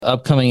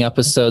Upcoming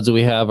episodes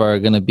we have are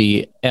going to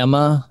be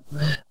Emma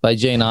by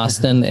Jane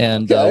Austen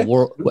and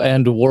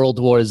World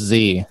War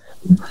Z.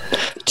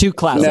 Two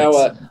classics. Now,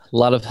 A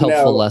lot of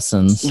helpful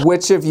lessons.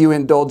 Which of you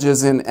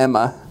indulges in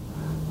Emma?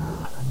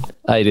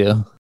 I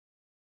do.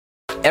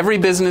 Every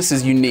business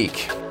is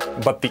unique.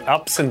 But the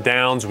ups and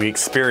downs we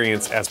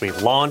experience as we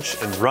launch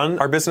and run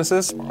our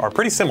businesses are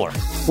pretty similar.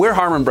 We're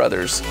Harmon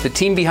Brothers, the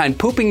team behind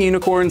Pooping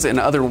Unicorns and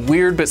other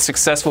weird but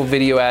successful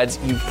video ads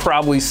you've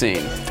probably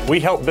seen. We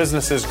help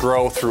businesses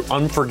grow through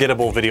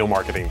unforgettable video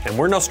marketing, and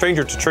we're no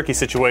stranger to tricky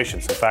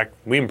situations. In fact,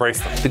 we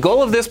embrace them. The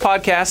goal of this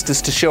podcast is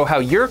to show how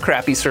your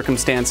crappy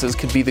circumstances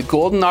could be the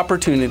golden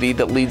opportunity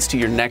that leads to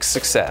your next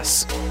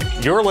success.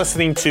 You're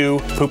listening to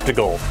Poop to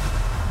Gold.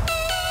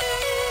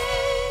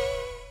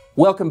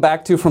 Welcome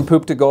back to From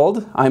Poop to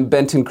Gold. I'm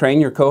Benton Crane,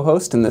 your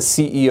co-host and the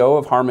CEO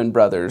of Harmon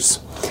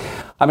Brothers.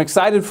 I'm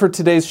excited for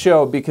today's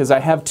show because I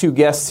have two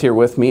guests here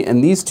with me,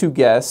 and these two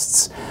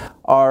guests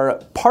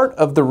are part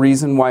of the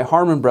reason why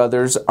Harmon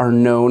Brothers are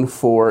known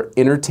for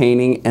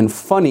entertaining and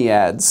funny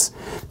ads.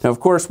 Now, of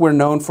course, we're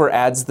known for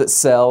ads that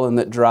sell and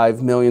that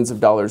drive millions of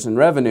dollars in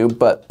revenue,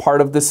 but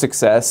part of the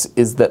success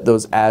is that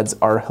those ads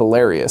are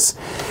hilarious.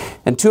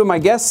 And two of my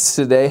guests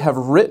today have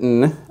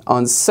written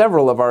on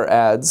several of our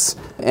ads,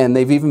 and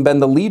they've even been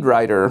the lead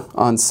writer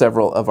on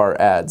several of our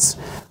ads.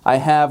 I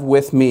have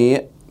with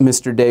me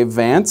Mr. Dave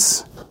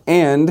Vance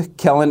and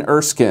Kellen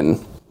Erskine.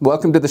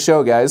 Welcome to the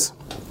show, guys.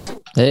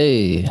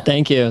 Hey.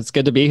 Thank you. It's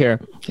good to be here.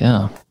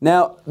 Yeah.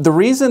 Now, the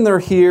reason they're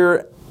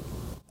here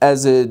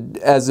as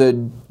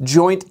a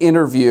joint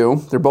interview,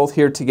 they're both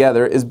here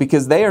together, is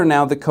because they are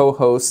now the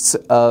co-hosts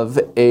of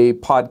a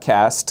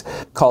podcast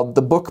called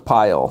The Book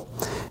Pile.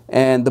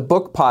 And The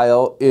Book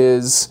Pile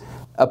is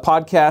a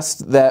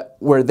podcast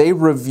where they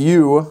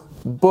review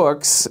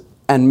books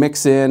and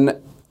mix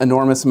in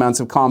enormous amounts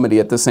of comedy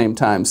at the same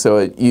time.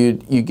 So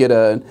you get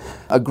a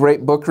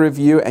great book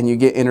review and you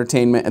get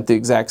entertainment at the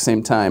exact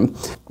same time.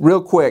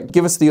 Real quick,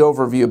 give us the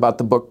overview about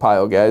The Book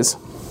Pile, guys.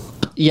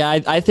 Yeah,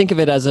 I think of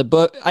it as a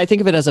book. I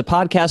think of it as a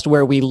podcast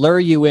where we lure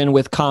you in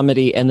with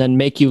comedy and then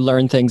make you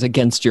learn things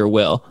against your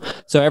will.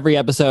 So every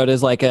episode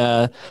is like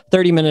a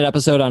 30-minute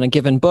episode on a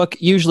given book,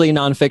 usually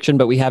nonfiction,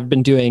 but we have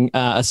been doing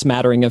a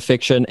smattering of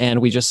fiction,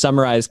 and we just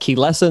summarize key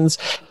lessons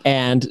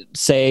and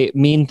say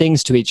mean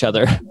things to each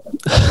other.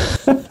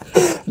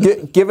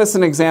 Give us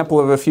an example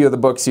of a few of the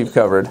books you've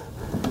covered.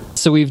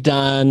 So we've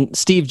done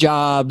Steve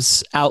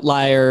Jobs,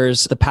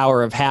 Outliers, The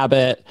Power of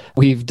Habit.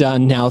 We've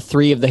done now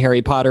 3 of the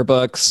Harry Potter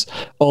books,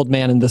 Old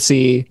Man and the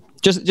Sea.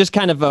 Just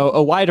kind of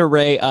a wide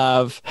array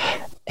of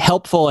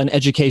helpful and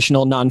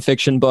educational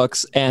nonfiction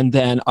books, and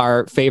then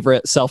our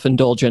favorite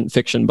self-indulgent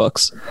fiction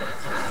books.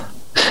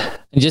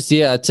 And just,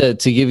 to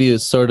give you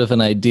sort of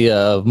an idea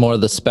of more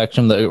of the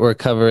spectrum that we're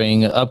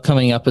covering,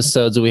 upcoming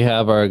episodes we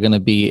have are going to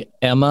be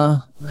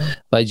Emma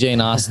by Jane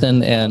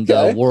Austen and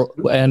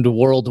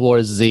World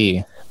War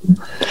Z.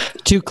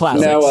 Two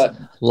classics. Now,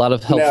 A lot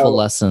of helpful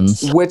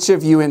lessons. Which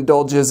of you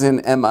indulges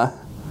in Emma?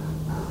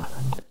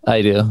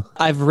 I do.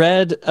 I've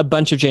read a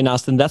bunch of Jane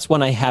Austen. That's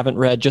one I haven't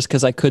read just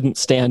because I couldn't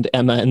stand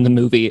Emma in the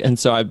movie, and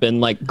so I've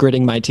been like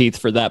gritting my teeth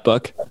for that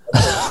book.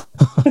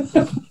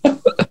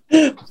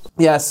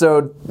 Yeah,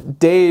 so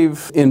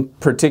Dave in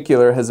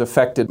particular has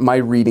affected my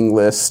reading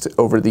list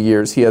over the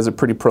years. He has a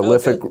pretty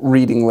prolific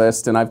reading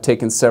list, and I've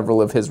taken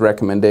several of his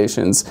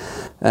recommendations,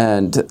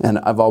 and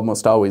I've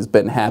almost always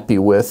been happy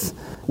with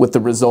the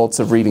results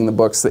of reading the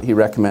books that he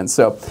recommends.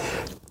 So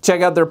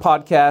check out their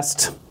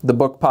podcast, The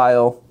Book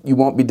Pile. You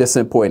won't be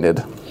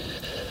disappointed.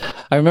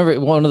 I remember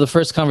one of the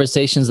first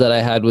conversations that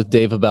I had with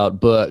Dave about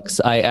books.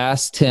 I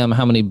asked him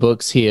how many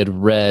books he had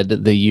read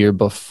the year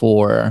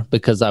before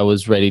because I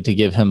was ready to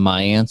give him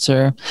my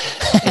answer.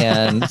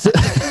 And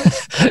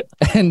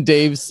and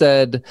Dave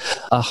said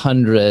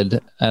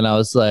 100. And I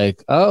was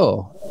like,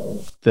 oh,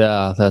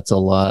 yeah, that's a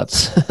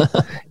lot.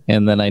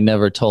 And then I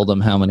never told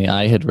him how many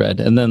I had read.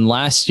 And then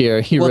last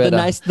year he read...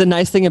 The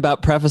nice thing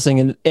about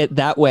prefacing it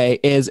that way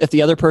is if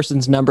the other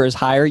person's number is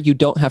higher, you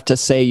don't have to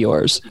say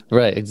yours.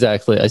 Right,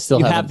 exactly. I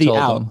still haven't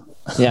told him.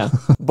 Yeah.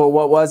 But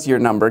what was your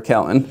number,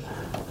 Kellen?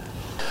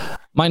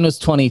 Mine was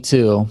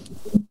 22.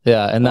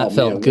 Yeah, and that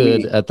felt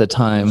good at the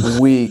time.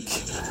 Weak.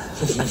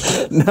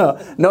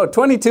 No,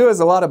 22 is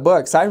a lot of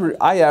books.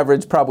 I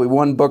average probably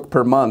 1 book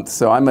per month,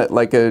 so I'm at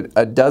like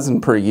a dozen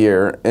per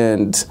year,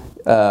 and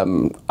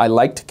I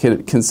like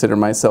to consider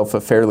myself a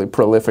fairly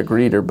prolific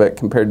reader, but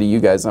compared to you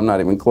guys, I'm not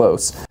even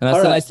close. And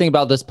that's the nice thing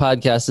about this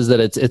podcast is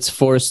that it's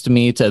forced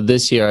me to,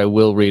 this year I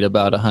will read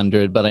about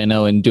 100, but I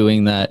know in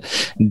doing that,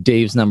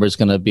 Dave's number is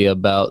going to be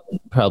about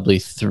probably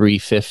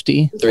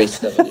 350.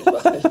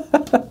 375.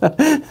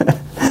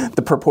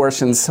 The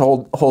proportions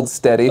hold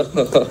steady.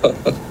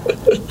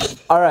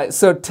 All right,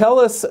 so tell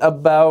us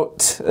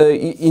about,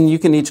 and you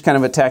can each kind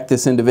of attack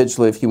this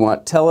individually if you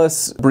want. Tell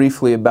us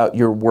briefly about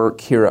your work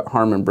here at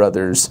Harmon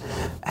Brothers,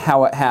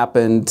 how it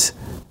happened,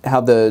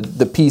 how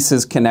the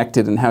pieces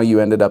connected, and how you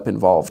ended up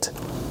involved.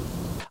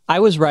 I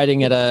was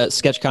writing at a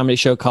sketch comedy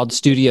show called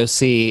Studio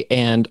C,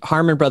 and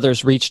Harmon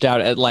Brothers reached out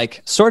at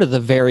like sort of the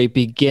very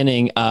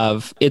beginning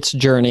of its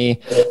journey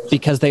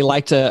because they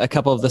liked a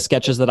couple of the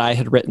sketches that I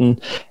had written,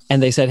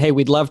 and they said, hey,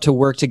 we'd love to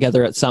work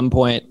together at some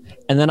point.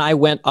 And then I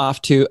went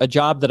off to a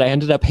job that I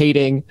ended up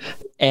hating,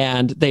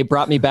 and they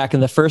brought me back.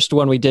 And the first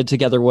one we did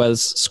together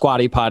was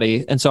Squatty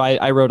Potty. And so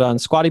I wrote on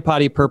Squatty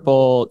Potty,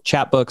 Purple,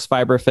 Chatbooks,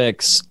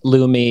 Fiberfix,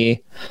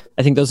 Lumi.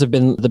 I think those have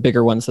been the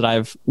bigger ones that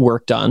I've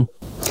worked on.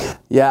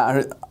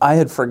 Yeah, I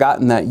had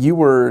forgotten that you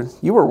were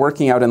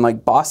working out in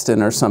like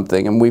Boston or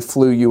something, and we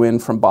flew you in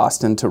from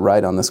Boston to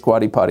write on the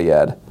Squatty Potty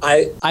ad.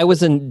 I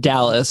was in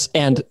Dallas,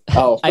 and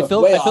I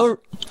feel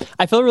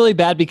really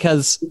bad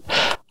because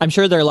I'm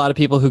sure there are a lot of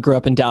people who grew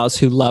up in Dallas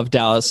who love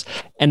Dallas,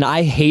 and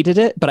I hated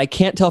it, but I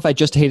can't tell if I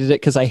just hated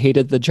it because I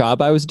hated the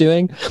job I was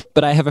doing.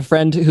 But I have a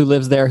friend who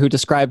lives there who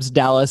describes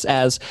Dallas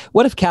as,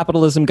 what if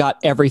capitalism got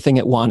everything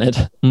it wanted?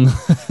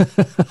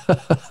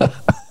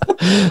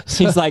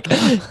 He's like,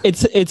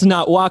 it's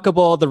not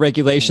walkable. The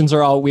regulations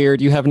are all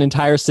weird. You have an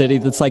entire city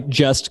that's like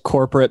just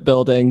corporate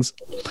buildings.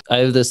 I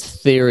have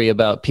this theory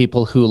about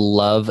people who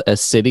love a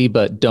city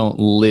but don't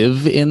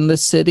live in the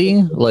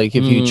city. Like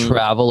if you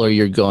travel or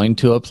you're going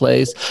to a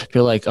place, if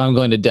you're like, I'm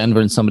going to Denver,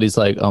 and somebody's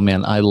like, oh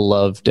man, I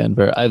love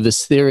Denver. I have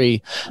this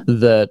theory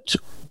that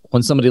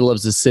when somebody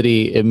loves a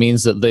city, it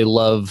means that they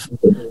love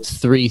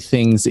 3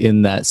 things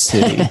in that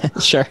city.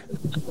 Sure.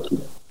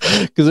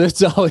 Because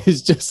it's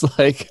always just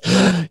like,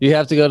 you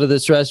have to go to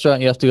this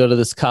restaurant, you have to go to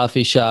this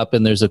coffee shop,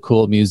 and there's a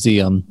cool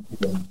museum.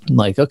 I'm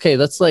like, okay,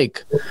 that's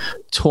like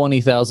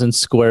 20,000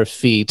 square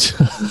feet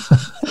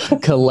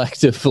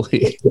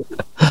collectively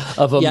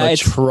of a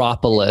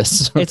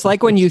metropolis. It's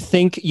like when you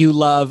think you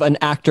love an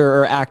actor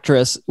or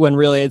actress when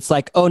really it's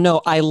like, oh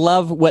no, I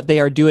love what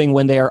they are doing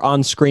when they are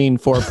on screen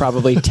for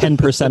probably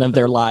 10% of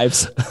their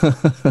lives.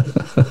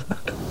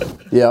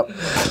 Yep.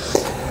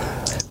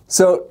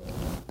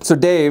 So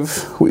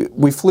Dave,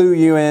 we flew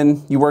you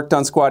in, you worked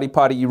on Squatty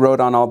Potty, you wrote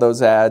on all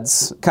those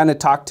ads. Kind of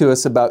talk to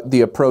us about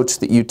the approach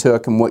that you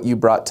took and what you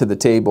brought to the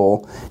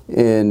table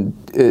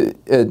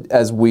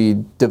as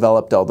we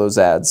developed all those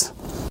ads.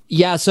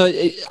 Yeah, so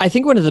I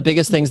think one of the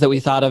biggest things that we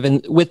thought of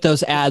with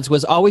those ads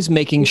was always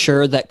making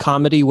sure that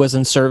comedy was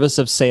in service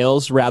of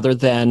sales rather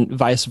than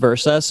vice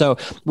versa. So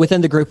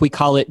within the group, we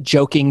call it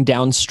joking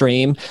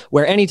downstream,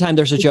 where anytime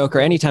there's a joke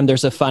or anytime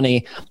there's a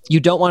funny, you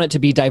don't want it to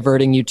be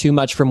diverting you too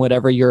much from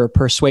whatever your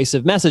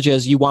persuasive message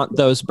is. You want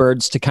those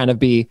birds to kind of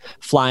be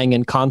flying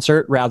in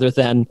concert rather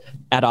than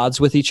at odds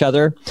with each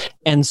other.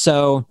 And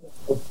so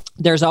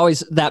there's always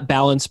that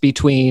balance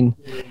between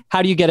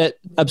how do you get it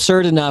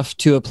absurd enough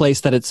to a place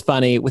that it's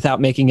funny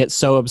without making it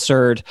so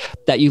absurd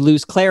that you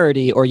lose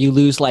clarity or you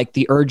lose like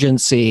the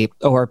urgency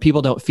or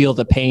people don't feel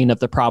the pain of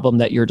the problem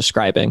that you're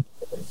describing.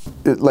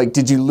 Like,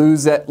 did you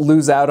lose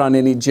out on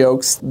any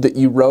jokes that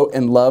you wrote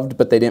and loved,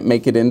 but they didn't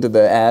make it into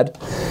the ad?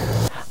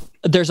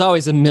 There's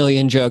always a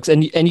million jokes,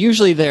 and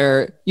usually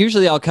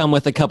I'll come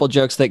with a couple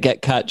jokes that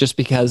get cut just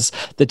because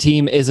the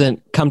team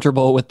isn't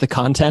comfortable with the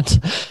content.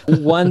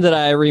 One that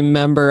I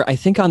remember, I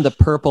think on the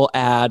Purple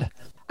ad,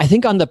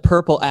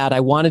 I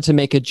wanted to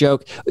make a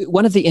joke.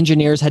 One of the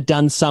engineers had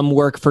done some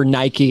work for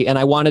Nike, and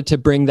I wanted to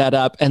bring that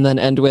up and then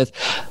end with,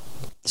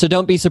 so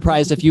don't be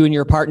surprised if you and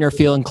your partner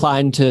feel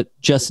inclined to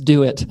just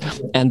do it.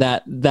 And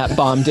that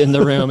bombed in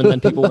the room, and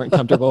then people weren't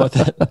comfortable with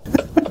it.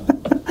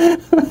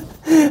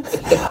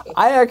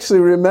 I actually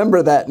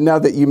remember that now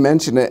that you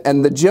mention it,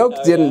 and the joke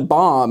didn't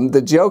bomb.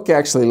 The joke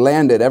actually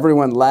landed.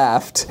 Everyone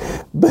laughed,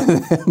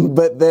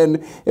 but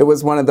then it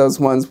was one of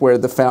those ones where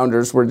the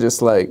founders were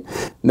just like,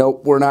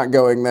 nope, we're not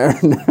going there.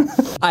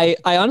 I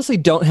honestly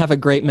don't have a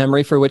great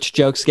memory for which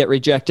jokes get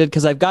rejected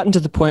because I've gotten to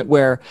the point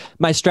where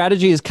my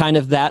strategy is kind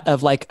of that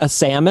of like a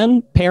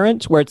salmon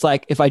parent, where it's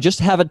like, if I just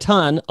have a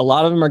ton, a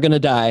lot of them are going to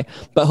die,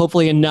 but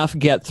hopefully enough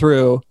get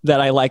through that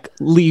I like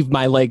leave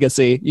my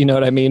legacy. You know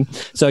what I mean?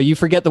 So you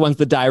forget the ones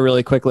that die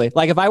really quickly.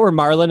 Like if I were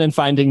Marlin in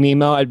Finding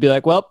Nemo, I'd be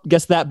like, well,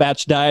 guess that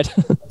batch died.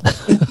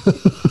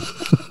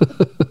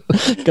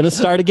 Gonna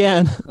start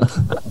again.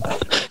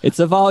 It's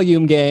a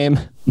volume game.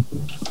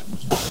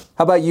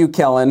 How about you,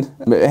 Kellen?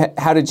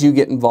 How did you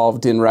get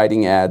involved in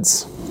writing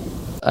ads?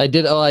 I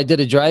did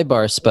a Dry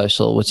Bar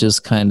special, which is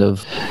kind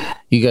of,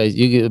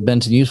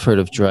 Benton, you've heard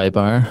of Dry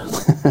Bar.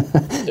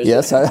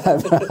 Yes,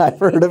 I've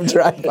heard of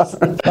Dry Bar.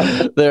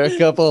 There are a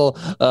couple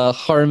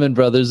Harmon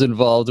brothers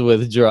involved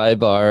with Dry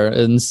Bar,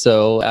 and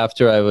so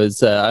after I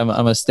was, I'm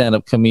a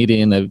stand-up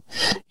comedian. I,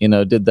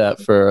 did that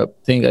for, I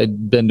think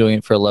I'd been doing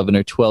it for 11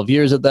 or 12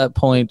 years at that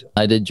point.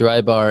 I did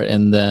Dry Bar,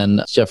 and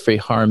then Jeffrey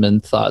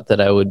Harmon thought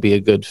that I would be a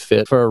good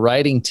fit for a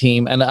writing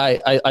team, and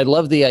I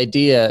love the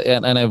idea,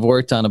 and I've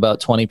worked on about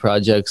 20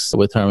 projects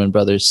with Harmon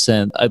Brothers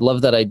since. I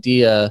love that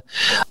idea.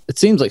 It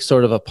seems like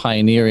sort of a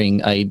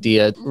pioneering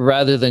idea.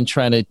 Rather than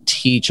trying to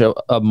teach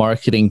a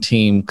marketing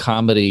team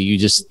comedy,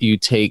 you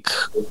take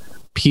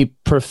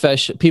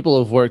people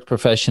who've worked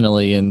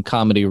professionally in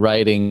comedy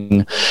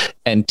writing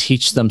and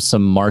teach them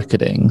some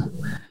marketing.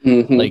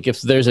 Mm-hmm. Like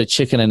if there's a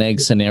chicken and egg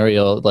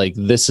scenario, like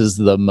this is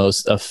the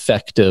most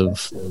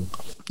effective,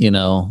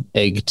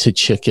 egg to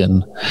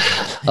chicken.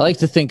 I like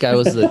to think I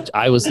was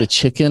the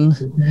chicken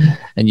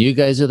and you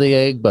guys are the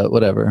egg, but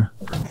whatever.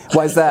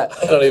 Why is that?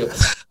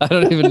 I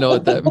don't even know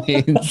what that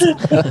means.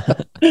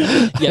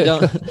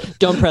 Yeah,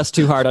 don't press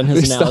too hard on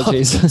his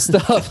analogies.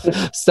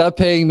 Stop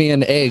paying me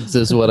in eggs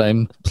is what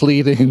I'm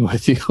pleading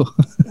with you.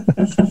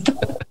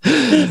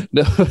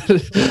 No,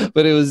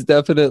 but it was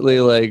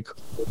definitely like,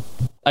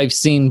 I've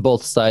seen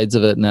both sides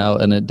of it now,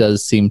 and it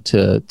does seem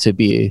to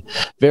be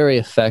very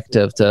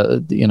effective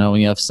to, when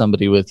you have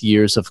somebody with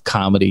years of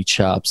comedy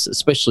chops,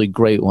 especially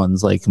great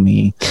ones like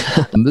me.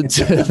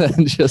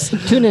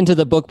 Just tune into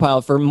the book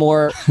pile for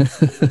more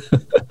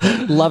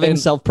loving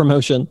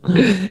self-promotion.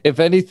 If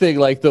anything,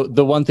 like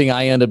the one thing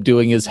I end up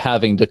doing is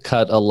having to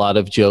cut a lot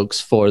of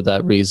jokes for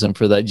that reason,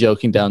 for that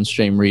joking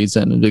downstream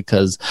reason,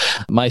 because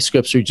my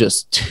scripts are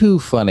just too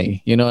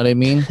funny. You know what I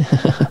mean?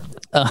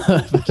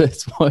 But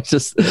it's more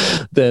just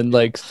than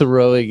like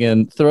throwing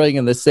in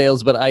the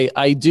sales. But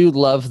I do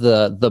love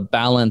the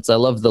balance. I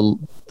love the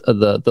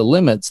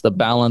limits, the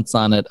balance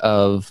on it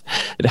of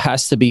it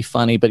has to be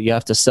funny, but you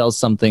have to sell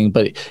something,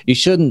 but you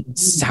shouldn't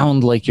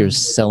sound like you're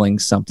selling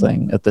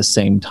something at the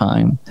same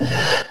time.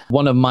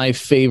 One of my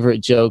favorite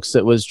jokes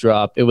that was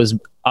dropped, it was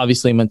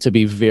obviously meant to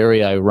be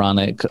very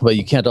ironic, but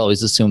you can't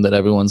always assume that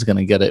everyone's going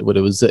to get it. But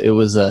it was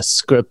a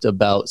script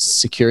about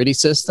security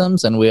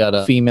systems, and we had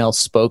a female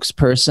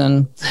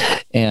spokesperson,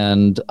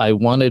 and I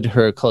wanted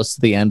her close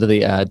to the end of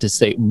the ad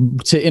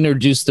to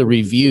introduce the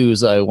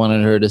reviews. I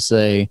wanted her to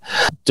say,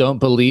 "Don't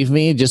believe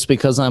me just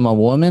because I'm a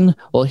woman?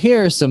 Well,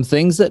 here are some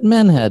things that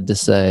men had to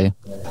say."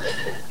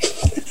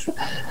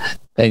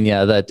 And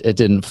yeah, that it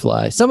didn't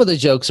fly. Some of the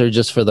jokes are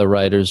just for the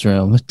writer's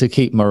room to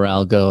keep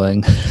morale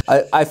going.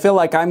 I feel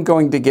like I'm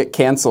going to get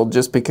canceled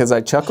just because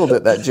I chuckled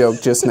at that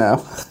joke just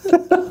now.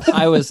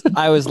 I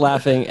was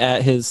laughing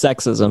at his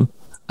sexism.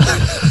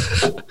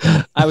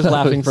 I was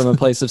laughing from a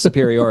place of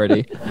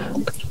superiority.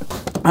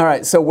 All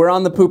right, so we're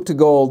on the Poop to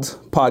Gold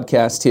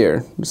podcast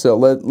here. So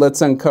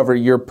let's uncover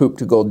your Poop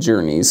to Gold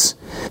journeys.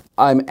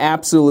 I'm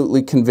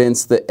absolutely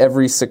convinced that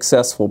every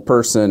successful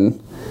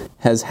person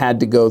has had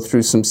to go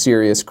through some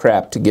serious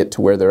crap to get to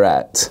where they're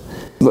at.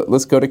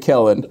 Let's go to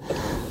Kellen.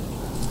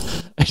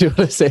 I do want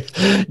to say,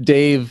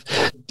 Dave,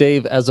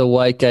 as a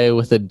white guy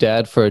with a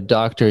dad for a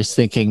doctor, is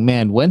thinking,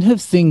 man, when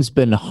have things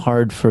been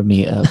hard for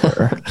me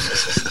ever?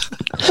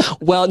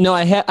 Well, no,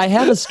 I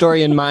have a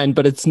story in mind,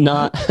 but it's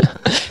not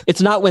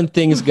when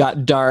things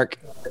got dark.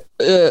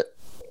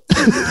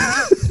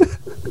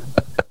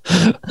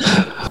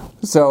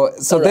 So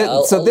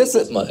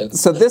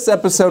this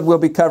episode will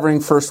be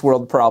covering first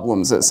world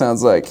problems, it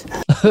sounds like.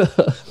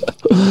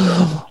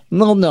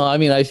 No. I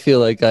mean, I feel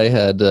like I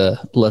had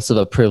less of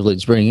a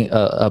privileged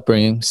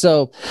upbringing.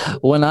 So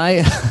when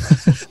I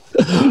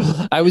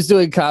was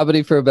doing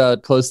comedy for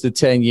about close to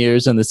 10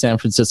 years in the San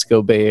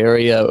Francisco Bay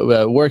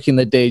Area, working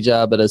the day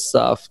job at a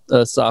soft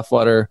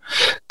water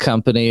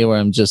company where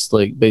I'm just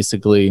like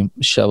basically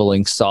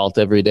shoveling salt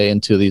every day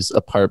into these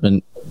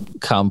apartment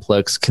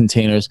complex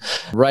containers,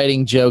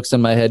 writing jokes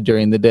in my head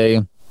during the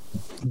day,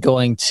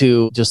 going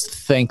to just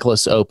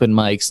thankless open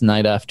mics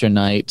night after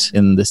night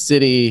in the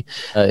city,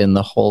 in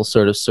the whole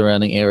sort of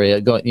surrounding area.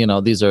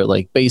 These are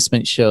like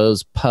basement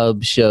shows,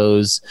 pub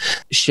shows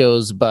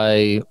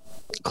by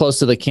close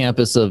to the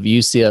campus of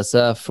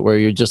UCSF, where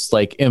you're just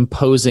like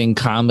imposing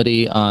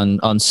comedy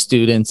on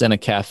students in a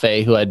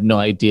cafe who had no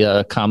idea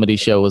a comedy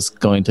show was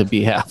going to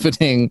be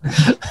happening.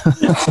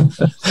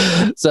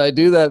 So I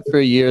do that for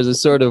years. I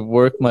sort of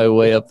work my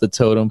way up the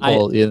totem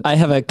pole. I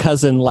have a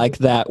cousin like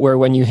that, where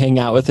when you hang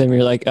out with him,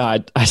 you're like, I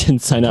didn't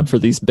sign up for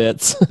these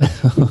bits.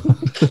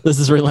 This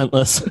is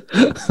relentless.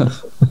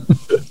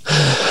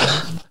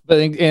 But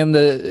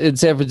in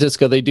San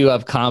Francisco, they do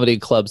have comedy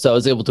clubs. So I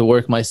was able to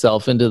work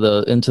myself into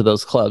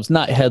those clubs,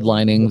 not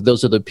headlining.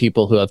 Those are the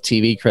people who have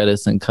TV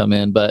credits and come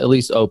in, but at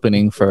least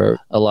opening for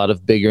a lot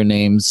of bigger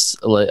names.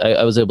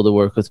 I was able to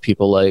work with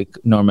people like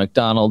Norm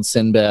Macdonald,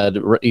 Sinbad,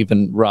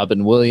 even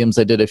Robin Williams.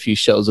 I did a few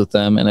shows with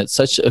them, and it's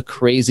such a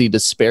crazy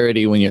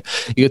disparity when you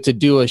get to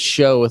do a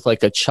show with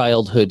like a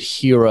childhood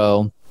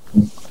hero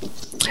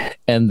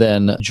and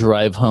then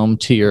drive home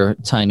to your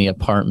tiny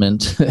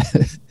apartment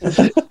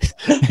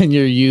in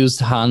your used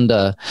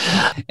Honda.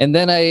 And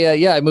then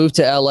I moved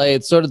to LA.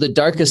 It's sort of the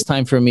darkest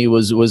time for me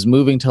was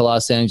moving to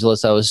Los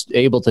Angeles. I was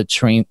able to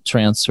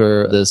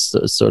transfer this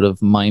sort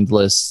of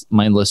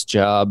mindless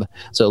job.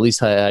 So at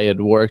least I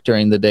had work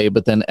during the day.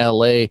 But then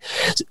LA,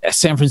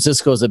 San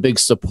Francisco is a big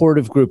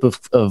supportive group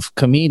of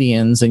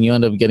comedians, and you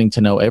end up getting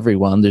to know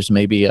everyone. There's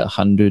maybe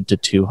 100 to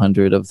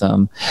 200 of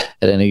them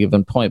at any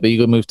given point. But you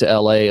go move to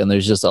LA, and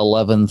there's just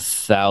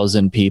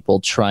 11,000 people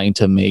trying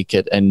to make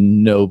it,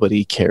 and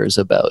nobody cares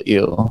about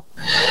you.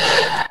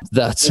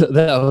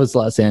 That was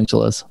Los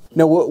Angeles.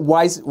 No,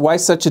 why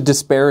such a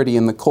disparity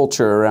in the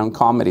culture around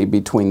comedy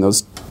between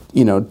those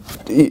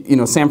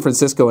San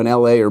Francisco and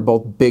LA are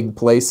both big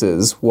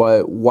places.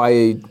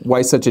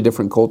 Why such a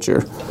different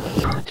culture?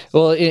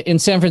 Well, in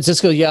San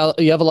Francisco, you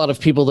have a lot of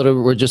people that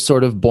were just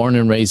sort of born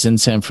and raised in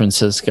San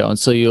Francisco. And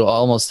so you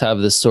almost have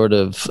this sort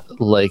of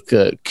like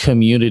a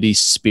community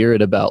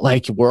spirit about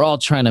like, we're all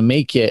trying to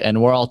make it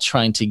and we're all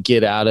trying to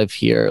get out of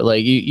here.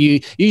 Like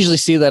you usually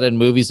see that in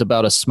movies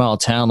about a small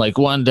town. Like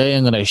one day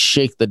I'm going to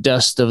shake the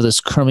dust of this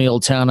crummy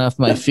old town off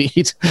my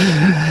feet.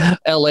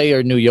 LA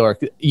or New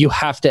York, you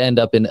have to end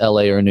up in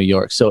LA or New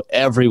York. So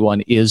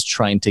everyone is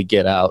trying to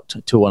get out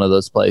to one of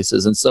those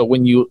places. And so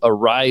when you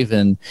arrive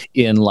in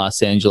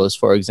Los Angeles,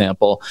 for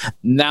example,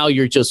 now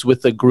you're just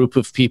with a group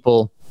of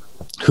people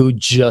who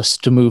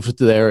just moved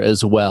there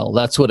as well.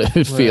 That's what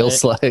it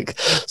feels like.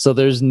 So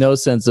there's no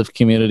sense of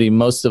community.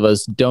 Most of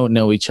us don't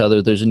know each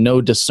other. There's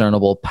no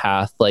discernible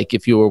path. Like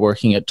if you were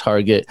working at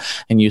Target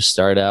and you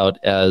start out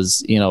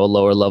as, a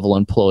lower level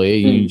employee,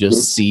 you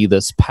just see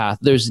this path.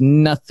 There's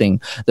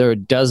nothing. There are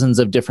dozens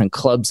of different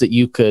clubs that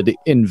you could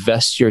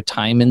invest your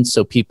time in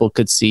so people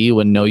could see you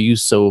and know you.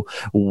 So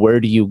where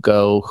do you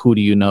go? Who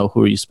do you know?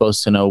 Who are you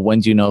supposed to know?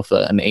 When do you know if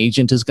an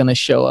agent is going to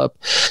show up?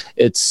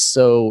 It's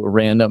so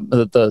random.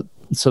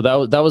 So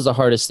that was the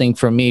hardest thing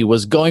for me,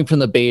 was going from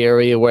the Bay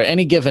Area, where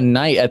any given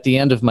night at the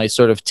end of my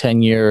sort of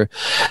 10 years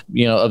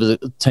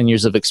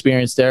of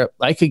experience there,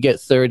 I could get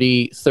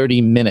 30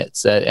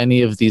 minutes at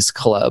any of these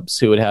clubs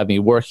who would have me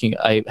working.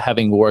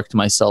 Having worked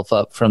myself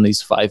up from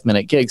these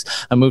 5-minute gigs,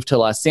 I moved to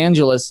Los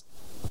Angeles.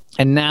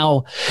 And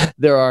now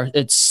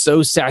it's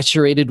so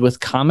saturated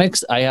with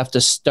comics. I have to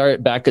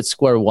start back at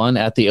square one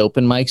at the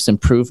open mics and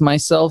prove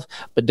myself.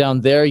 But down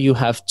there, you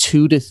have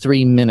 2 to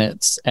 3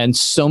 minutes. And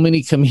so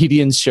many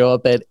comedians show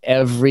up at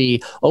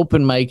every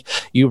open mic.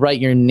 You write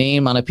your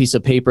name on a piece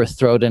of paper,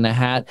 throw it in a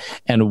hat,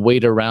 and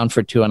wait around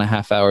for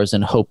 2.5 hours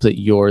and hope that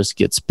yours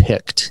gets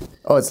picked.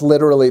 Oh, it's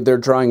literally they're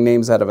drawing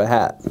names out of a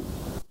hat.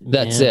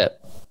 That's it.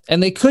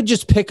 And they could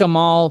just pick them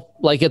all,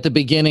 like at the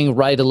beginning,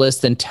 write a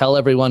list and tell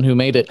everyone who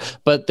made it.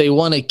 But they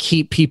want to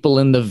keep people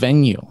in the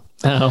venue.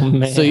 Oh,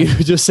 man. So you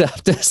just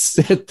have to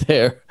sit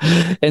there.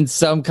 And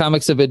some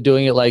comics have been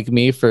doing it like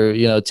me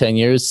for, 10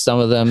 years. Some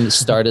of them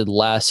started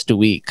last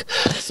week.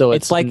 So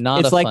it's like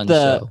not a fun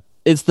show.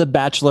 It's the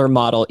Bachelor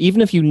model.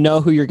 Even if you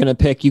know who you're going to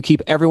pick, you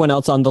keep everyone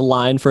else on the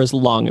line for as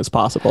long as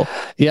possible.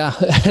 Yeah.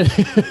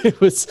 It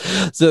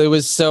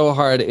was so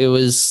hard. It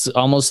was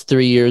almost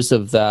 3 years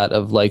of that,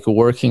 of like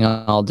working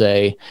all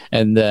day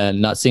and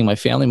then not seeing my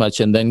family much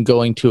and then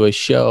going to a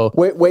show.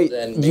 Wait,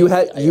 you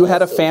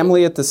had a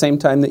family at the same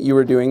time that you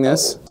were doing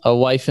this? A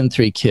wife and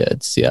 3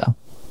 kids. Yeah.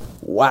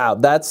 Wow.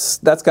 That's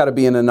got to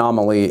be an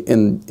anomaly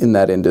in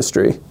that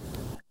industry.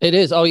 It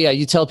is. Oh, yeah.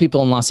 You tell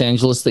people in Los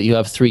Angeles that you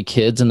have 3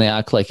 kids and they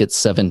act like it's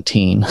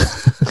 17.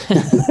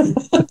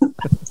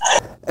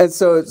 And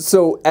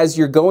so as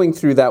you're going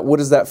through that, what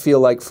does that feel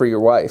like for your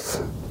wife?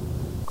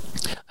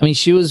 I mean,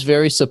 she was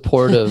very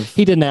supportive.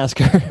 He didn't ask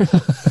her.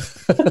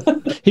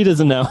 He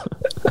doesn't know.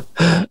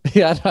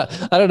 Yeah,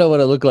 I don't know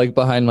what it looked like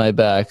behind my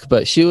back,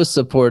 but she was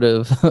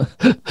supportive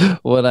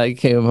when I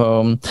came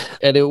home.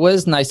 And it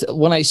was nice.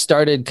 When I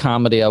started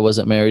comedy, I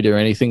wasn't married or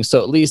anything.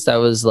 So at least I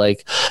was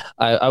like,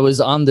 I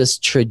was on this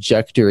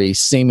trajectory,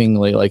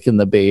 seemingly like in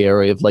the Bay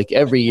Area, of like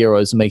every year I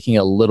was making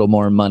a little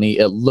more money.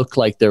 It looked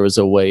like there was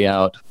a way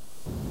out.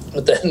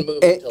 But then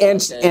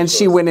and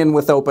she went in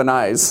with open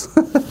eyes.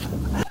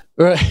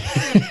 Right.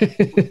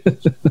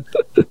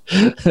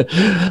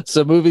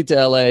 So moving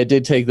to LA, I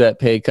did take that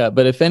pay cut.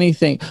 But if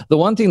anything, the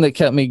one thing that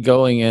kept me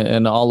going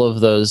in all of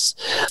those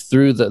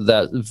through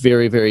that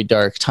very, very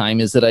dark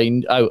time is that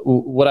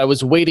what I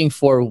was waiting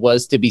for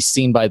was to be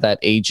seen by that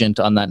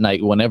agent on that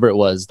night, whenever it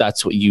was.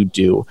 That's what you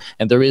do.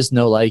 And there is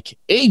no like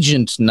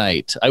agent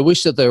night. I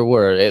wish that there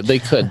were. They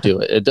could do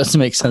it. It doesn't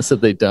make sense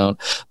that they don't.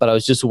 But I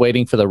was just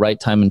waiting for the right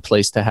time and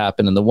place to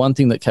happen. And the one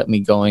thing that kept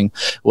me going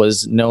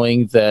was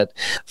knowing that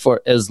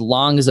for as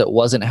long as it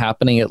wasn't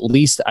happening, at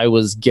least I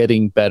was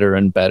getting better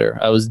and better.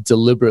 I was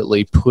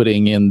deliberately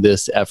putting in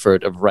this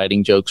effort of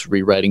writing jokes,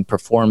 rewriting,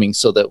 performing,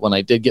 so that when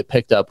I did get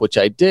picked up, which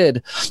I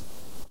did,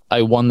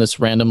 I won this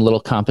random little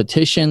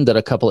competition that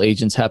a couple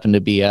agents happened to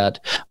be at.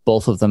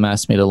 Both of them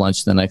asked me to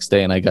lunch the next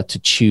day, and I got to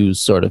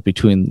choose sort of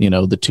between,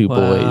 the 2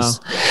 boys.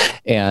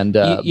 And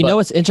you know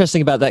what's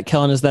interesting about that,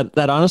 Kellen, is that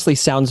honestly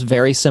sounds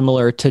very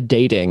similar to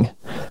dating,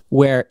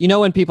 where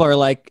when people are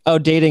like, "Oh,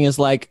 dating is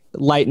like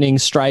lightning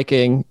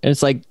striking," and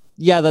it's like,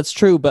 yeah, that's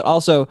true. But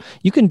also,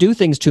 you can do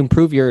things to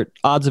improve your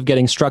odds of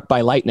getting struck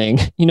by lightning.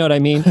 You know what I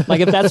mean?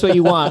 Like, if that's what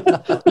you want,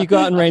 you go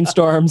out in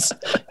rainstorms,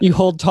 you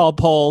hold tall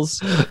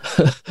poles.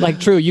 Like,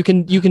 true, you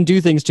can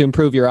do things to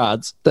improve your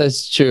odds.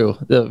 That's true.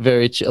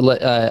 Very true.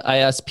 I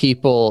ask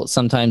people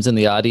sometimes in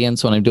the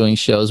audience when I'm doing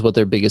shows what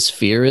their biggest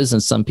fear is,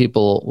 and some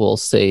people will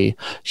say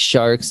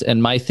sharks.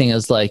 And my thing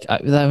is like, I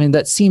mean,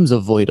 that seems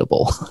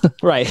avoidable.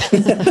 Right.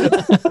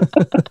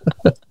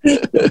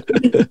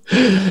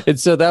 And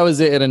so that was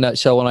it in a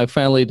nutshell. When I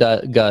finally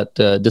got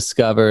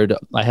discovered,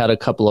 I had a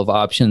couple of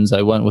options.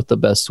 I went with the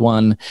best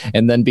one.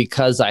 And then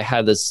because I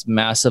had this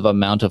massive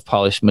amount of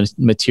polished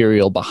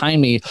material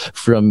behind me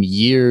from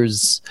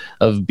years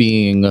of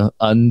being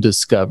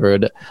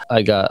undiscovered,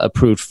 I got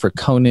approved for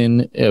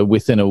Conan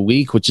within a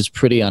week, which is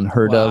pretty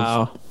unheard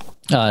of.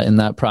 In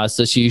that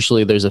process.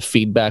 Usually there's a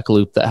feedback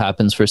loop that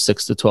happens for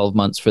 6 to 12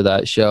 months for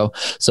that show.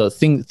 So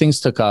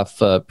things took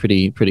off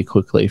pretty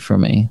quickly for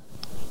me.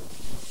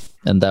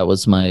 And that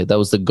was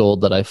the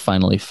gold that I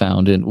finally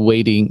found in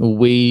wading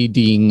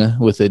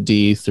with a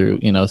D through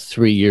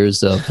 3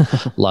 years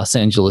of Los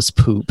Angeles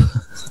poop.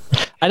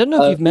 I don't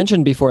know if you've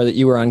mentioned before that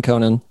you were on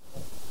Conan.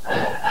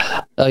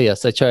 Oh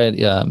yes, I tried.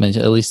 Yeah,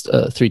 mention at least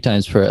 3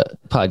 times per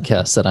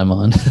podcast that I'm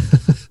on.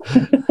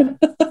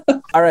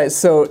 All right,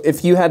 so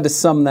if you had to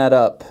sum that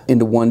up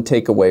into one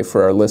takeaway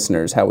for our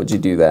listeners, how would you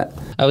do that?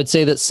 I would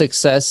say that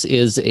success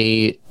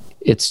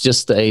it's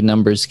just a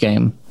numbers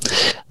game.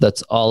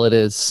 That's all it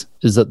is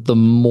that the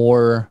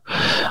more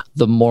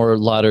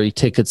lottery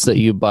tickets that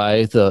you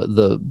buy,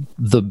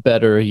 the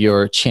better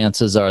your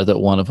chances are that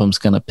one of them's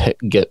going to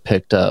get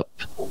picked up.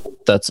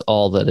 That's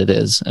all that it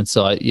is. And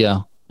so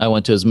I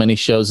went to as many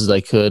shows as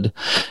I could,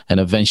 and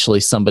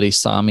eventually somebody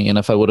saw me. And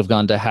if I would have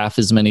gone to half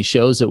as many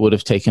shows, it would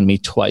have taken me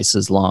twice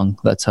as long.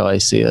 That's how I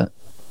see it.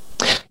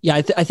 Yeah,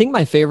 I think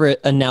my favorite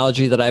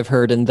analogy that I've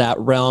heard in that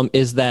realm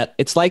is that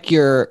it's like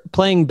you're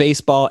playing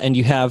baseball and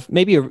you have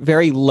maybe a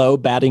very low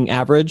batting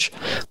average,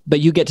 but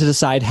you get to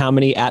decide how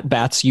many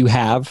at-bats you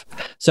have.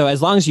 So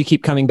as long as you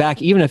keep coming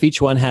back, even if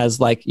each one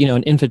has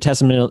an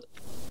infinitesimal,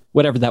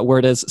 whatever that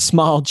word is,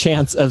 small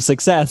chance of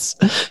success,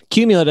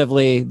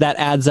 cumulatively, that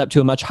adds up to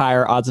a much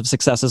higher odds of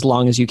success as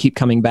long as you keep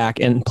coming back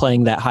and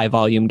playing that high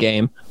volume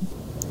game.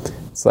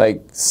 It's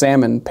like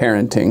salmon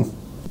parenting.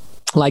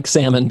 Like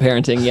salmon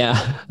parenting,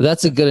 yeah.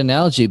 That's a good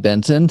analogy,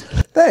 Benton.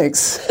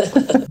 Thanks.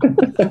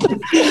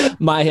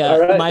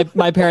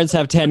 My parents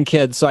have 10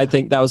 kids, so I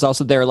think that was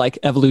also their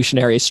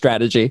evolutionary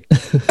strategy.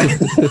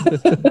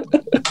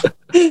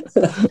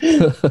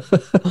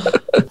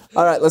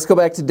 All right, let's go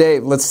back to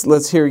Dave.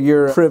 Let's hear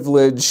your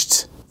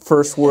privileged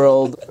first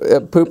world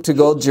poop to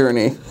gold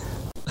journey.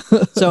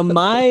 So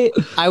I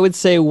would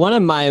say one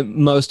of my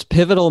most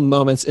pivotal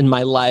moments in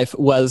my life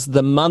was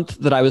the month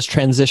that I was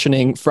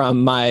transitioning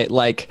from my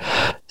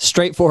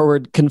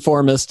straightforward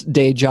conformist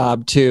day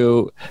job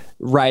to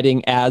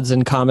writing ads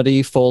and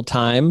comedy full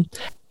time.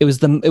 It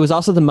was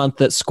also the month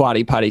that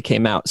Squatty Potty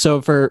came out.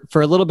 So for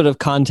a little bit of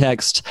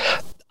context,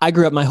 I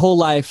grew up my whole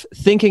life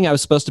thinking I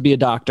was supposed to be a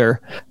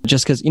doctor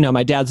just because,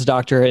 my dad's a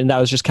doctor and that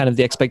was just kind of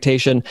the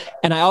expectation.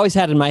 And I always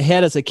had in my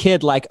head as a kid,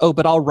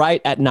 but I'll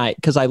write at night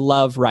because I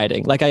love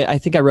writing. I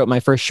think I wrote my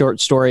first short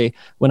story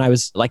when I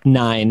was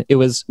 9.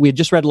 We had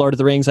just read Lord of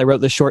the Rings. I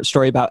wrote this short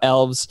story about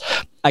elves.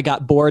 I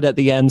got bored at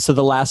the end. So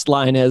the last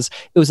line is,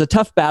 it was a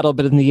tough battle,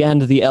 but in the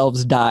end, the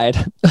elves died.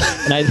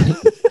 And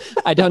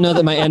I don't know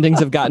that my endings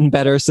have gotten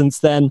better since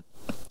then.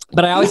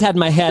 But I always had in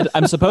my head,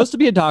 I'm supposed to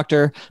be a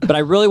doctor, but I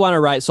really want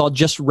to write, so I'll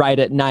just write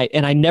at night.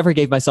 And I never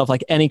gave myself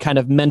any kind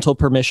of mental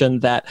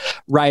permission that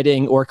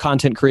writing or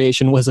content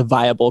creation was a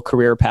viable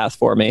career path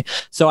for me.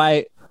 So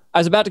I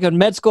was about to go to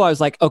med school. I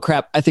was like, oh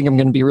crap, I think I'm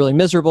going to be really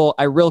miserable.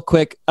 I real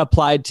quick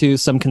applied to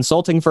some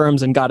consulting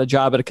firms and got a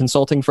job at a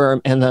consulting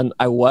firm. And then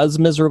I was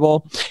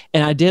miserable.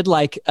 And I did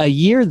a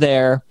year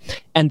there.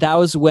 And that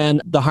was when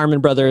the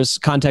Harmon brothers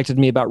contacted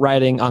me about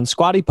writing on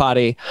Squatty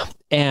Potty.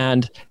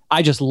 And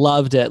I just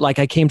loved it.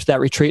 I came to that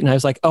retreat and I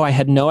was like, oh, I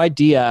had no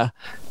idea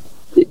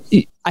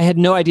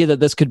that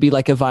this could be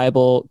a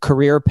viable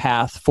career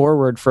path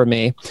forward for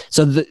me.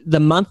 So the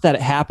month that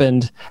it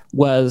happened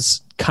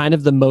was kind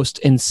of the most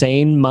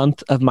insane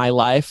month of my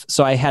life.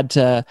 So I had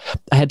to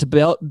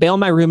bail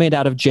my roommate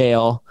out of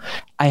jail.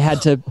 I had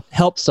to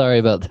help. Sorry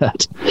about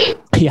that.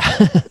 Yeah.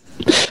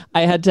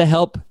 I had to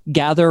help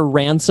gather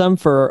ransom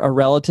for a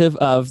relative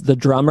of the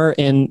drummer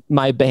in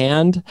my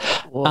band.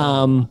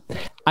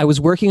 I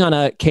was working on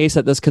a case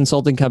at this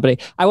consulting company.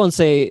 I won't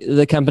say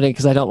the company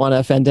because I don't want to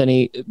offend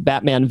any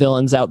Batman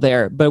villains out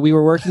there, but we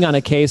were working on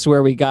a case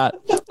where we got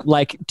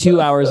 2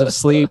 hours of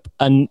sleep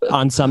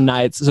on some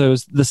nights. So it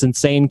was this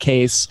insane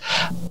case.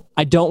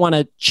 I don't want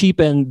to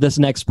cheapen this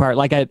next part.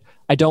 I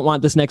don't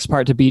want this next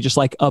part to be just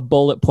a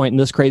bullet point in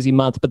this crazy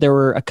month, but there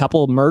were a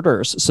couple of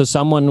murders. So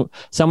someone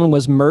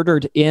was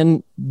murdered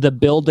in the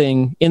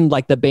building, in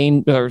the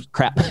Bain, or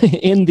crap,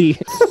 in the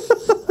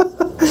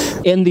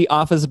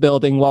office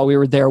building while we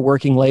were there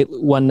working late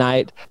one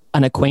night.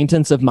 An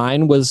acquaintance of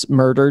mine was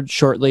murdered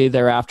shortly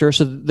thereafter.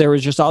 So there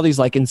was just all these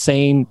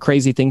insane,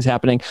 crazy things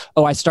happening.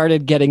 Oh, I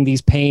started getting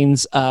these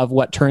pains of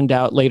what turned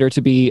out later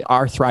to be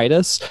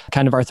arthritis,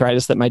 kind of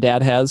arthritis that my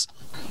dad has.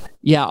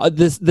 Yeah,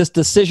 this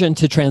decision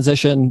to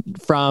transition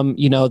from,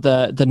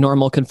 the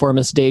normal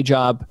conformist day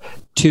job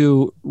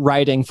to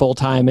writing full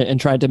time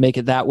and trying to make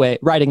it that way,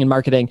 writing and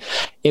marketing,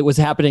 it was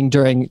happening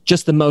during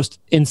just the most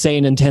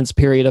insane, intense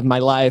period of my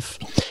life.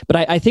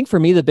 But I think for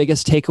me, the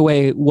biggest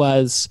takeaway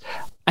was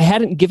I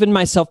hadn't given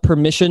myself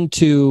permission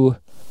to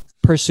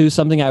pursue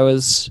something I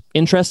was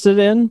interested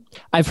in.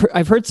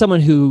 I've heard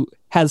someone who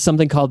has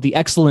something called the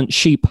excellent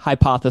sheep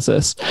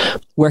hypothesis,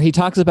 where he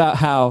talks about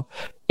how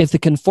if the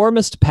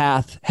conformist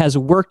path has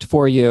worked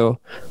for you,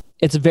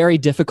 it's very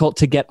difficult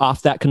to get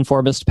off that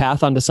conformist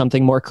path onto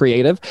something more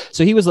creative.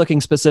 So he was looking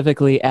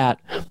specifically at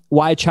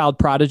why child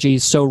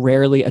prodigies so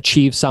rarely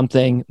achieve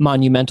something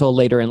monumental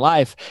later in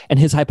life. And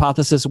his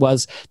hypothesis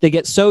was they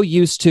get so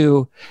used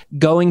to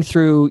going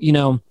through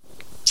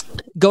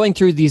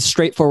these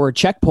straightforward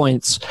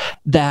checkpoints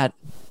that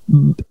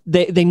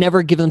they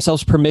never give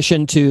themselves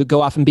permission to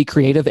go off and be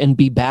creative and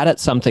be bad at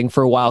something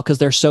for a while because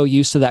they're so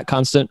used to that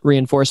constant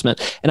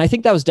reinforcement. And I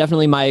think that was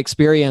definitely my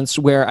experience,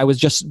 where I was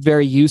just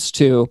very used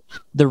to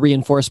the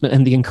reinforcement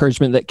and the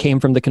encouragement that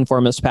came from the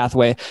conformist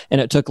pathway. And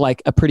it took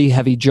like a pretty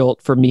heavy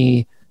jolt for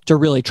me to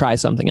really try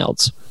something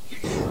else.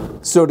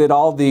 So did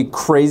all the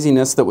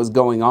craziness that was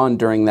going on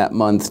during that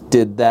month,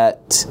 did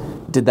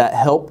that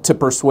help to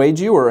persuade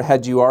you, or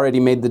had you already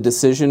made the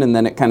decision and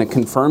then it kind of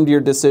confirmed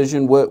your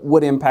decision?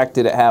 What impact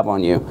did it have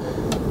on you?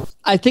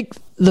 I think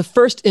the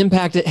first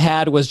impact it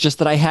had was just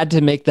that I had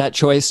to make that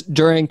choice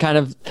during kind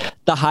of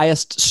the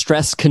highest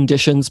stress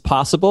conditions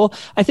possible.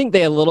 I think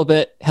they a little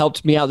bit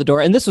helped me out the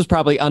door. And this was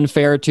probably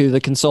unfair to the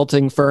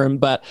consulting firm,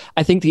 but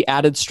I think the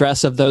added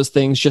stress of those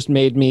things just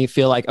made me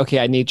feel like, okay,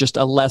 I need just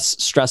a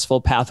less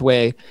stressful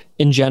pathway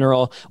in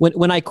general.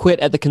 When I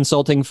quit at the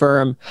consulting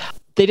firm,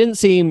 they didn't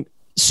seem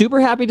super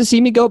happy to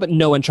see me go, but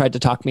no one tried to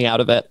talk me out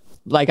of it.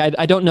 Like,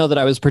 I don't know that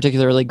I was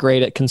particularly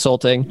great at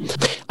consulting.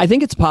 I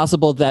think it's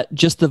possible that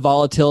just the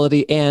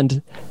volatility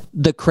and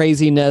the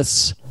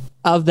craziness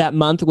of that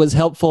month was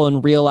helpful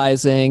in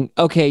realizing,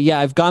 okay, yeah,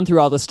 I've gone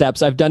through all the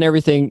steps. I've done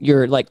everything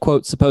you're like,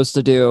 quote, supposed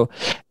to do.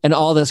 And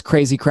all this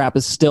crazy crap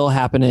is still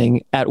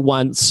happening at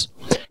once.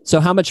 So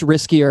how much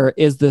riskier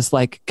is this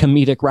like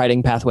comedic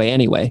writing pathway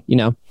anyway, you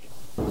know?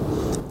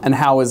 And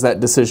how is that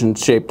decision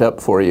shaped up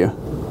for you?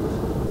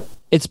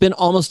 It's been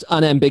almost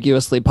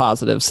unambiguously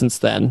positive since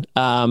then.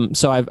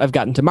 So I've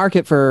gotten to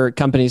market for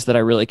companies that I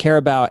really care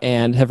about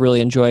and have really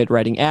enjoyed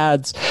writing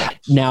ads.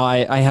 Now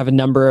I have a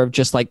number of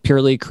just like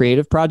purely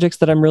creative projects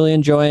that I'm really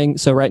enjoying.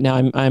 So right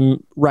now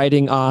I'm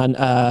writing on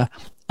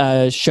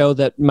a show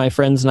that my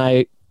friends and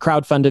I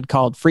crowdfunded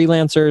called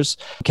Freelancers.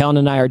 Kellen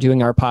and I are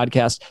doing our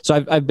podcast.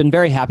 So I've been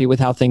very happy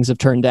with how things have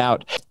turned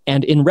out.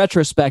 And in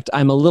retrospect,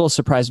 I'm a little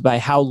surprised by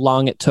how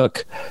long it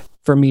took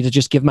for me to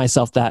just give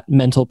myself that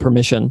mental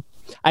permission.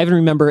 I even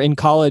remember in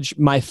college,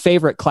 my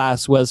favorite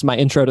class was my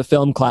intro to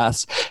film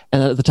class.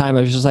 And at the time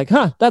I was just like,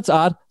 that's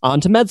odd.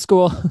 On to med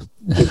school.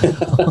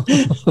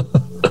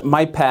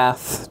 My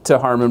path to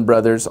Harmon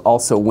Brothers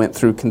also went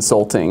through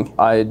consulting.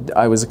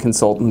 I was a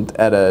consultant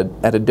at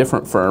a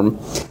different firm.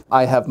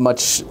 I have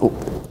much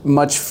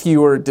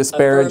fewer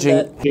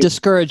disparaging.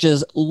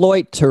 Discourages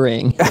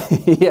loitering.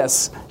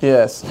 Yes.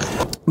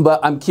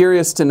 But I'm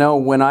curious to know,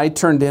 when I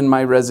turned in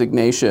my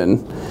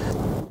resignation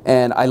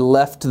and I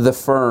left the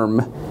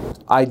firm,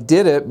 I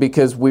did it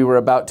because we were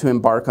about to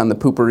embark on the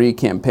Poopery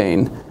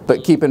campaign.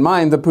 But keep in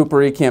mind, the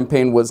Poopery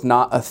campaign was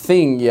not a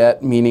thing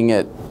yet, meaning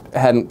it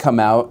hadn't come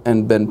out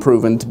and been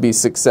proven to be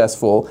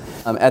successful.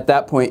 At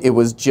that point, it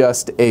was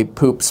just a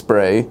poop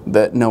spray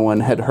that no one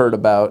had heard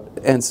about.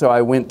 And so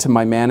I went to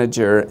my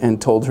manager and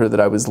told her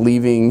that I was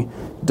leaving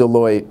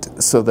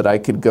Deloitte so that I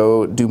could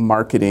go do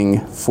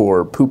marketing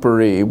for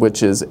Poopery,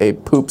 which is a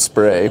poop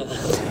spray.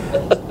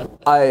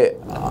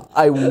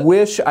 I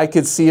wish I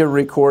could see a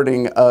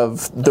recording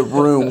of the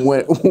room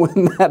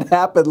when that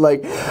happened.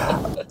 Like,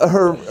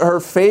 her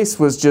face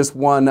was just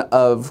one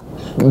of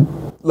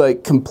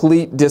like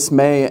complete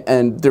dismay,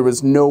 and there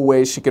was no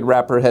way she could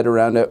wrap her head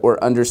around it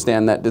or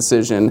understand that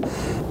decision.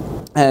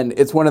 And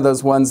it's one of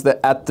those ones that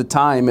at the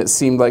time it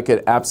seemed like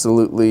an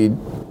absolutely,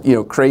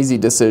 crazy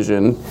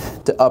decision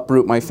to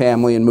uproot my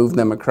family and move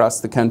them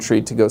across the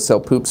country to go sell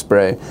poop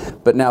spray.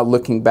 But now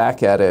looking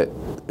back at it,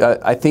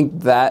 I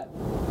think that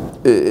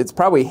it's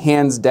probably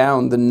hands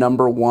down the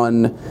number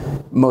one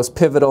most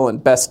pivotal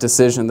and best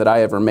decision that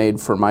I ever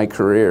made for my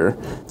career.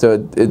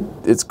 So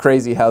it's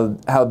crazy how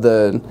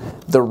the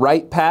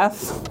right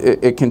path,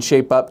 it can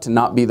shape up to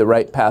not be the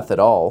right path at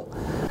all.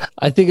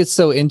 I think it's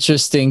so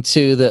interesting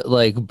too that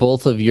like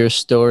both of your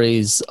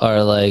stories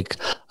are like,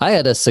 I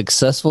had a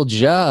successful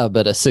job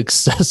at a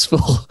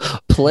successful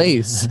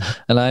place,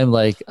 and I'm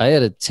like, I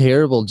had a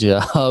terrible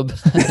job.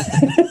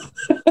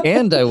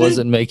 And I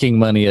wasn't making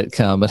money at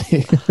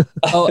comedy.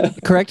 Oh,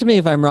 correct me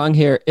if I'm wrong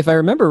here. If I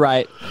remember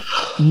right,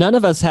 none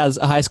of us has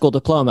a high school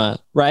diploma,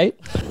 right?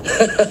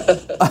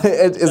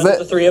 Is that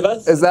the three of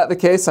us? Is that the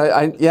case?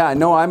 I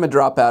know I'm a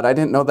dropout. I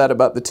didn't know that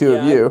about the two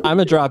of you.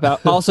 I'm a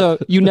dropout. Also,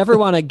 you never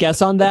want to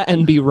guess on that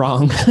and be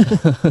wrong.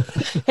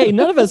 Hey,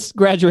 none of us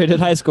graduated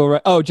high school,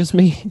 right? Oh, just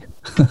me.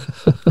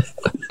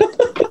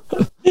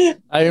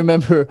 I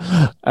remember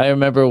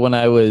when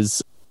I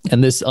was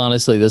And this,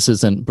 honestly, this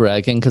isn't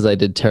bragging because I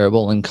did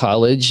terrible in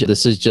college.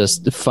 This is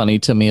just funny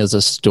to me as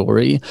a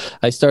story.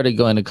 I started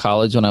going to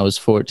college when I was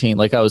 14.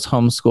 Like, I was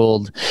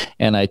homeschooled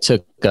and I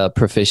took a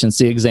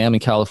proficiency exam in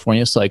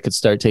California so I could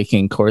start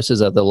taking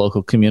courses at the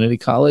local community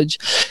college.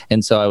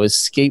 And so I was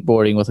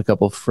skateboarding with a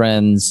couple of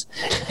friends,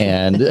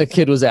 and a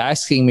kid was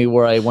asking me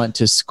where I went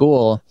to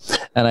school.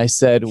 And I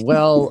said,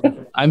 well,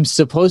 I'm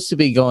supposed to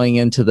be going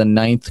into the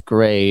 9th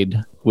grade.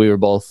 We were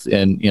both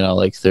in,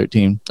 like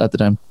 13 at the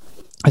time.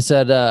 I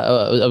said,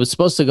 I was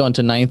supposed to go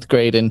into 9th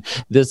grade, and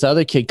this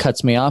other kid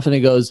cuts me off and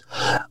he goes,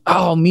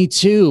 oh, me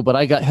too, but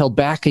I got held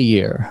back a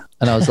year.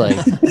 And I was like,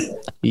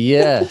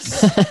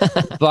 yes,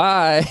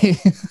 bye.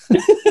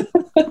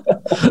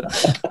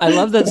 I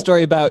love that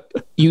story about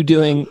you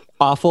doing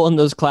awful in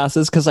those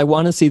classes, because I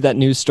want to see that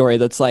news story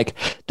that's like,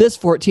 this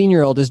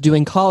 14-year-old is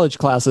doing college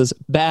classes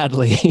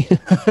badly.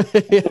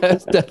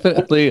 Yes,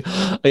 definitely.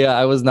 Yeah,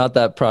 I was not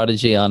that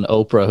prodigy on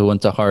Oprah who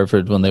went to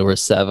Harvard when they were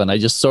 7. I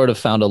just sort of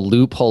found a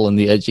loophole in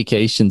the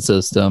education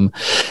system.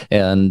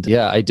 And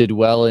yeah, I did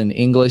well in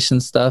English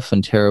and stuff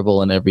and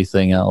terrible in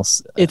everything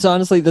else. It's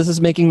honestly, this is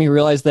making me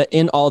realize that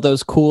in all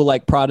those cool,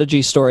 like,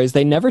 prodigy stories,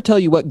 they never tell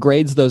you what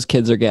grades those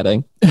kids are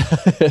getting.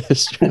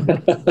 It's true.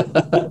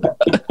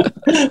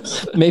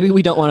 Maybe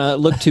we don't want to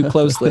look too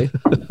closely.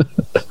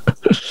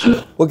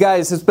 Well,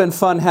 guys, it's been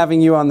fun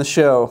having you on the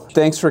show.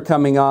 Thanks for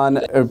coming on.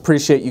 I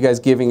appreciate you guys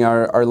giving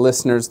our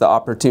listeners the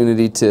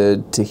opportunity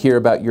to hear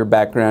about your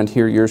background,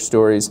 hear your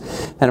stories.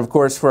 And of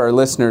course, for our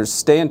listeners,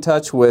 stay in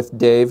touch with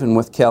Dave and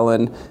with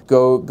Kellen.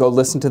 Go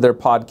listen to their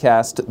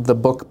podcast, The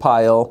Book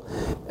Pile.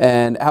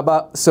 And how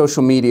about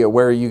social media?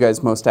 Where are you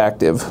guys most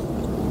active?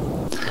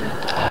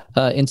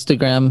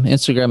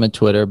 Instagram and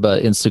Twitter,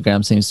 but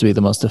Instagram seems to be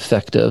the most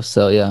effective.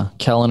 So yeah,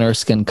 Kellen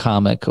Erskine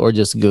Comic, or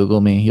just Google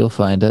me. You'll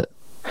find it.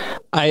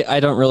 I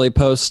don't really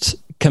post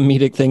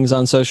comedic things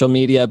on social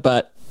media,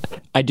 but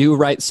I do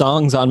write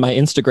songs on my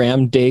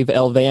Instagram, Dave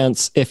L.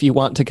 Vance, if you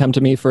want to come to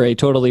me for a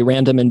totally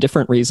random and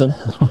different reason.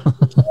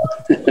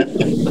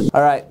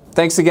 All right.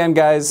 Thanks again,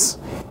 guys.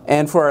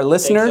 And for our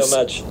listeners,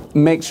 Thanks so much.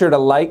 Make sure to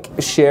like,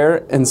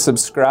 share, and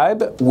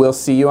subscribe. We'll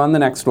see you on the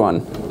next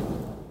one.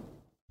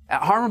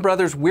 At Harmon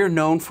Brothers, we're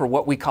known for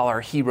what we call our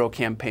hero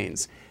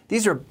campaigns.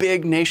 These are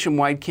big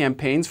nationwide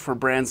campaigns for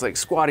brands like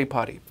Squatty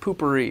Potty,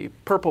 Poo-Pourri,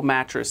 Purple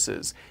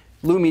Mattresses,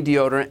 Lumi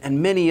Deodorant,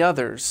 and many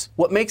others.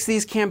 What makes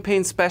these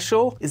campaigns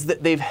special is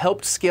that they've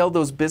helped scale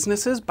those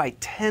businesses by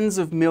tens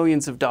of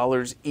millions of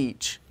dollars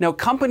each. Now,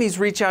 companies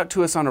reach out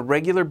to us on a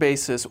regular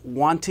basis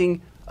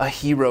wanting a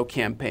hero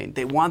campaign.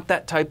 They want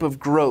that type of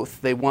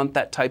growth, they want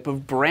that type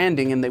of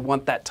branding, and they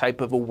want that type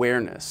of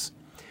awareness.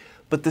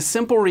 But the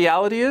simple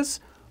reality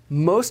is,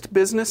 most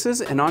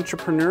businesses and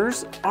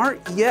entrepreneurs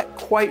aren't yet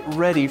quite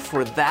ready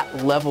for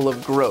that level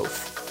of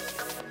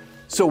growth.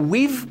 So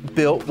we've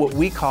built what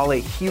we call a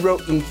hero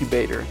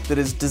incubator that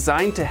is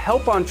designed to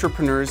help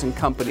entrepreneurs and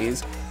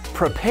companies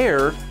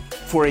prepare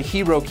for a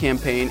hero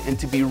campaign and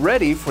to be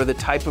ready for the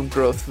type of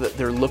growth that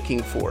they're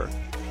looking for.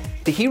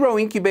 The Hero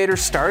Incubator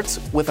starts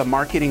with a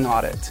marketing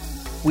audit.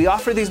 We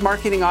offer these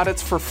marketing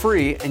audits for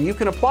free, and you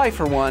can apply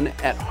for one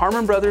at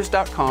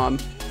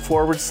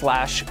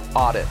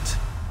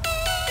harmonbrothers.com/audit.